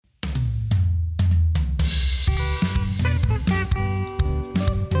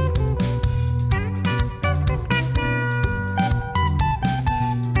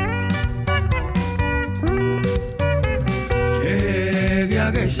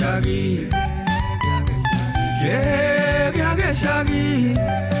Shaggy. Yeah, Shaggy.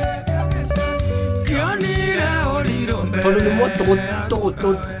 Tolele to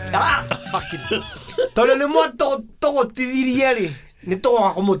fucking. Tolele to tidiria ri. Ni to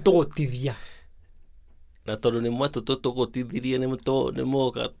como to tidia. Na tolo ni moto to tidiria ni moto ni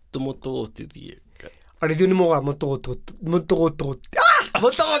moga to tidia. Ari dio ni moga moto tidia.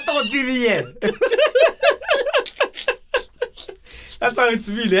 That's how it's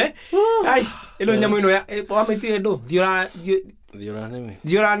been, eh? Ai, elo nyamo ino ya, wa meti do, diora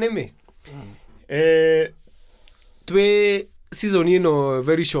neme. Twe season ino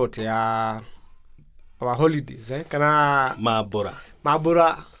very short ya our holidays, eh? Kana mabora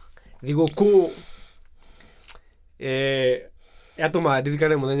digo ko yatuma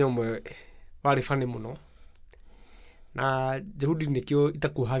dirikane muthenya umwe wari fani muno. Na Jehudi nikio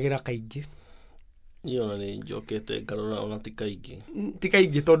itakuhagira kaingi. Iyo ni njokete ngarora ona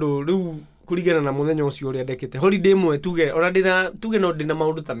tikaingi tondu riu kurigana na muthenya ucio uri ndekete holiday mwe tuge ona tuge no ndina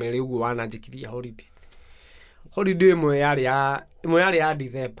maundu ta meri uguo wananjikiria holiday mwe yari ya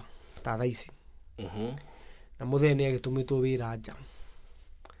December ta thaisi na muthenya ni agitumitwo wira nja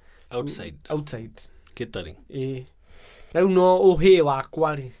outside catering na riu no uhi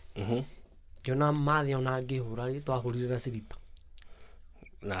wakwa ri Jona mathi ona ngihura ri twahurire na silipa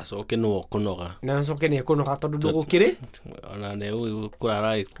na soke no kunoga tondu ndugukiri ona ne uyu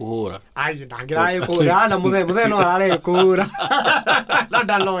kurara ikuhura ai ndangira ikuhura na muthe no arare ikuhura na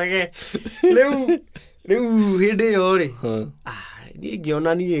ndaloge riu hindi yo ri ni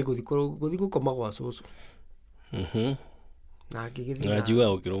ngiona ni guthi gukoma gwa cucu na ngigithia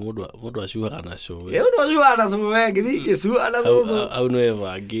ngajua ukiro mundu acuaga na cucu mundu acuaga na cucu ngithi icua na cucu au no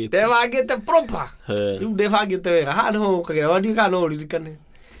evangite proper riu ndebangite wega ha no ukagira wandi kana no uririkane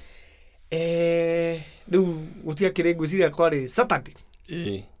riu gutia kire ngwiciria kwari Saturday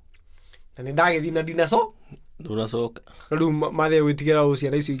na ni ndagithi na dinaso nduracoka riu mathe gwitigira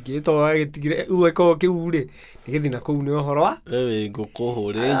uciara icio ingi to agitigire uweko kiure nigithi na kuu ni uhoro wa wewe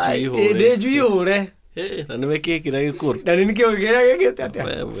ngukuhure njui hure na nime kikira gikuru na ni kio gira gigite atia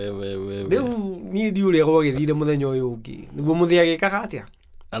we riu ni ndiure go githire muthenya uyu ungi niguo muthia gikaga atia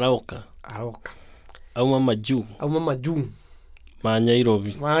aroka auma maju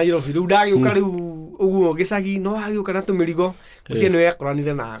Nyairobi riu ndagiuka riu uguo gicagi no agiuka na tumirigo ucio ni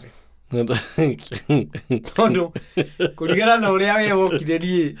wekoranire nawe tondu kurigana na uria we wokire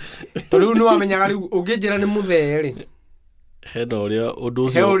rie tondu no amenyaga riu unginjira ni mutheri hena uria undu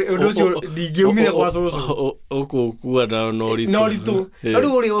ucio ndingiumire kwa cucu ukukua na no ritu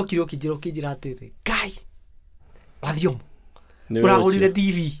riu uria wokire ukinjira atiri kai wathiomo uragurire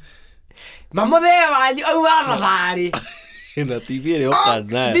TV mamuthea wanyu au agabari na TV ĩrĩa yoka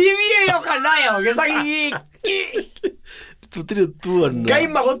nayo gĩcagi tutire tuona ngai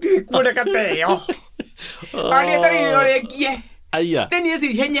magũtirĩ kuoneka teyo ani tarire ũrĩkie aya nĩ ici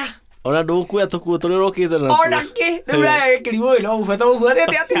ihenya ona ndũkuoya tũkuo tũrĩa ũrokĩte na ona kĩ rĩu ũragĩkĩriwo no ũbata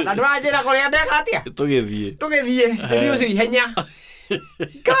ũbuatĩte atĩa na ndũranjĩra kũrĩa ndeka atĩa tũgĩthiĩ nĩ ici ihenya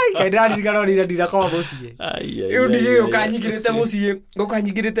kai ndaririkana ndirakorwo mũciĩ rĩu ndigĩũka nyingĩrĩte mũciĩ ngũka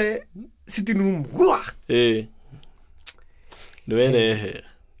nyingĩrĩte sitting room Nwerehe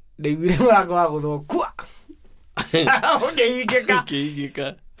ndeiguire mũrango wa gũthũkua ũkĩhingĩka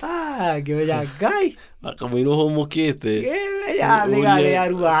ngĩmenya ngai akamũira ũhũmũkĩte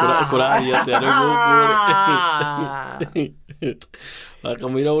kũraria atĩa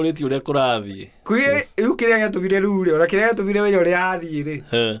akamũira ũrĩti ũrĩa kũrathiĩ rĩu kĩrĩa gĩatũmire rĩu rĩ ona kĩrĩa gĩatũmire wenya ũrĩa athiĩ rĩ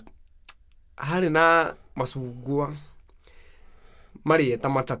harĩ na macungwa marĩ ta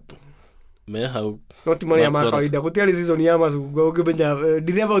matatũ me hau no ti maria ma kawaida gutiari season ya macungwa ukimenya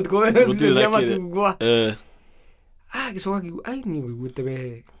December utiko season ya macungwa gicoka kiu ai ni wiguite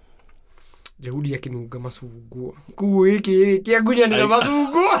we Jehudi akinunga macungwa kuo iki kia ngunyanira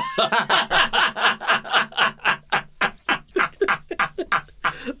macungwa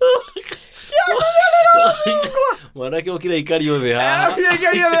mwanake ukira ikario the ha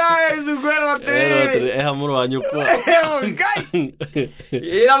macungwa rote eha mũrũ wa nyũkwa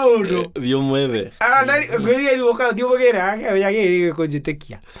ira mundu thio mwethe nani ngwithia ni woka thio mugira ya giri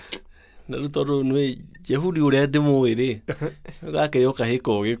kunjitikia na ruto nĩ Jehudi ũrĩa ndĩmũĩ rĩ gakĩrĩo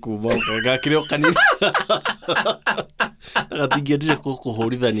kahĩka ũgĩkuma gakĩrĩo kanini gatingĩendire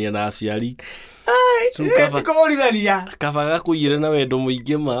kũhũrithania na aciari kũhũrithania kaba gakũiyĩre na wendo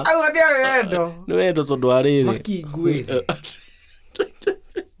mũingĩ ma au atĩa wendo nĩ wendo tondũ arĩrĩ makingwĩre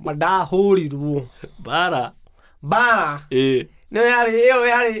madahũrirwo bara no yari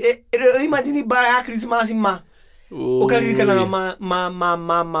imagine bara ya Christmas ma Ukaririkanaga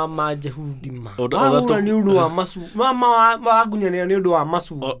ma Jehudi ma. Ora ni undu wa masu. Ma gunyania ni undu wa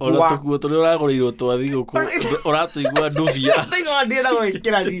masu. Ora tukuo turi uragoreirwo twathigo uratuigua nduvia. Tiga ndira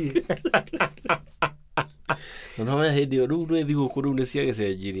gwikira ri. No hindi ru thigo kuru ni cia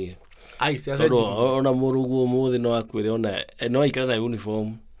gicenjirie. Ai cia cenjirie. Ona murugu muthi no akwire ona no ikara na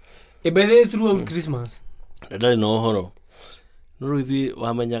uniform. Ebethe through Christmas. Ndari no horo. No ruithi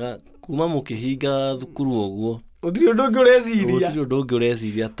wamenyaga kuma mukihinga thukuru oguo. Utiri undu ngureciria. Utiri undu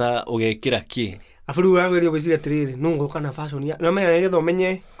ngureciria ta ugekira ki. Afuru wagweria gwiciria tiriri nungo kana fashion ya. No menya nigetha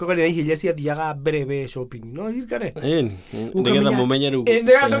umenye kokari na ihiria ciathiaga mbere we shopping. No ririkane. Nigetha mumenye ru.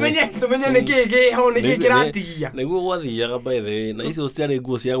 Nigetha tumenye niki ho niki kiratigia. Niguo gwathiaga by the way na icio ciari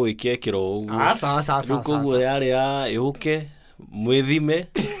nguo cia gwikekero uguo. Asa. Kuguo yari ya ihuke mwithime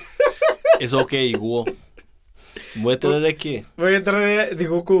icoke iguo. Mweterere ki? Mweterere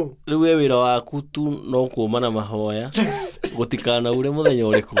thiguku. Riu we wira waku tu no kuumana mahoya. Gutikana ure muthenya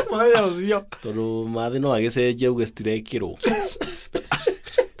uriku. Muthenya ucio. Tondu mathi no agicenjia uge stirekirwo.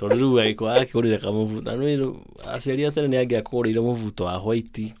 Tondu riu agikwa akigurire kamuvuto. Na no aciari atene ni angiakugurire muvuto wa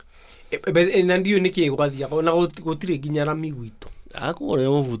white. Na ndio niki gwathia na gutire nginya rami gwitu. Akugurire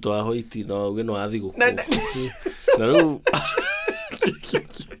muvuto wa white no uge no athiguku. Na riu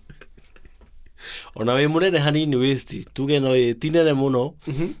ona we munene hanini waste tuge no itinere muno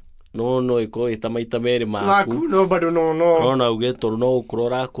no iko itamaita meri maku no bado no na uge toru no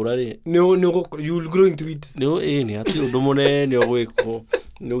ukurora kura ri no you will grow into it no ni ati undu munene ogwiko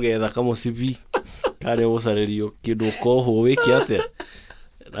ni ugetha kamucibi kare ucarerio kindu koho wiki ate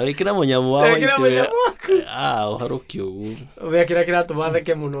na wikira munyamu wa waite uharukio ugu wekira kiratu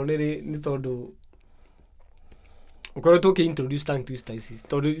batheke muno ni tondu ukoretwo ki introduce tongue twister ici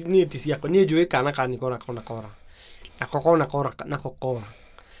tondu ni ti ciakwa ni njui kana kora na kokora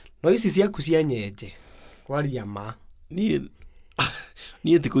no ici ciaku cia nyenje kwaria ma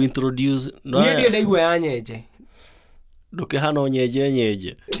ni ti ku introduce no ni ndaigua ya nyenje ndukihana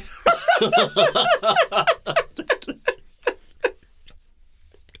nyenje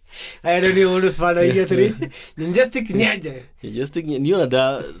ni ulu fana yetri ninjestic nyenje ni ona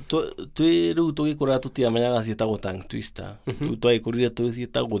da tu ru tugikura tutiamenyaga cietagwo tongue twister tu twagikurire tu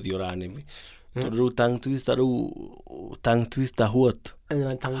cietagwo thioranimi tondu tongue twister what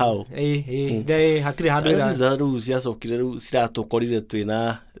how they hatire handu ru ciacokire ru ciratukorire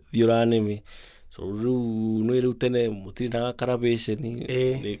twina thioranimi so ru no iru tene mutirinaga carabation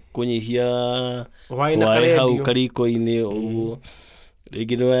ni kunyihia hau kariko-ini uguo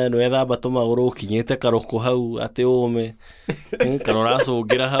rĩngĩ nĩ wethamba tũmagũrũ ũkinyĩte karũkũ hau atĩ ũme kana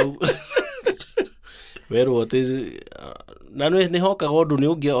ũracũngĩra hau werwo atĩ na nĩ hokaga ũndũ nĩ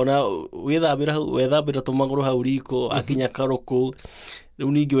ũngĩ ona wethambĩra tũmagũrũ hau riko akinya karũkũ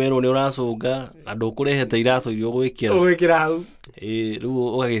rĩu ningĩ werwo nĩ ũracũnga na ndũkũrehete iratũ iria ũgwĩkĩra hau rĩu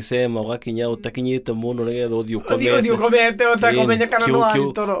ũgagĩcema ũgakinya ũtakinyĩte mũno nĩgetha ũthiĩ ũkomete ũtakũmenyekana no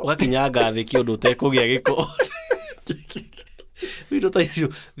agĩtoro ũgakinyanga thĩ kĩũndũ ũtekũgĩa gĩko Wito taicio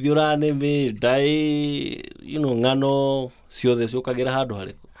thioranimi ndai ng'ano ciothe ciukagira handu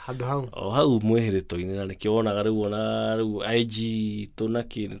hau hau mwihirito-ini na nikio wonaga riu ona riu IG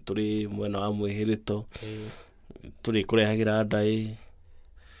tunaki turi mwena wa mwihirito turi kurehagira ndai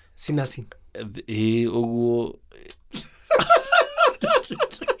sinasi uguo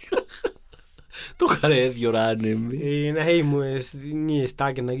tukare thioranimi na hei mwe ni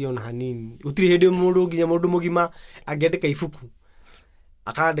stagnagio ona hanini utiri hindi mundu nginya mundu mugima angendeka ibuku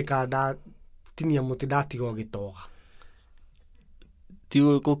akandika nda tinia muti ndatiga gitoga ti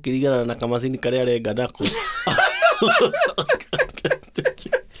ukirigana na kamacini karia arenga nako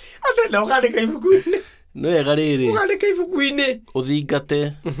ate ndo kandika ibuku-ini no wega riri kandika ibuku-ini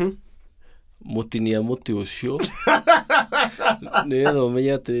uthingate mutinia muti ucio nigetha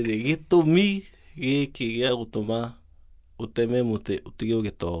umenye atiriri gitumi giki gia gutuma uteme muti utige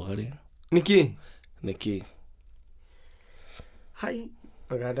ugitoga ri niki hai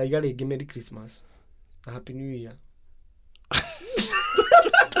aganda igari ngi Merry Christmas na Happy New Year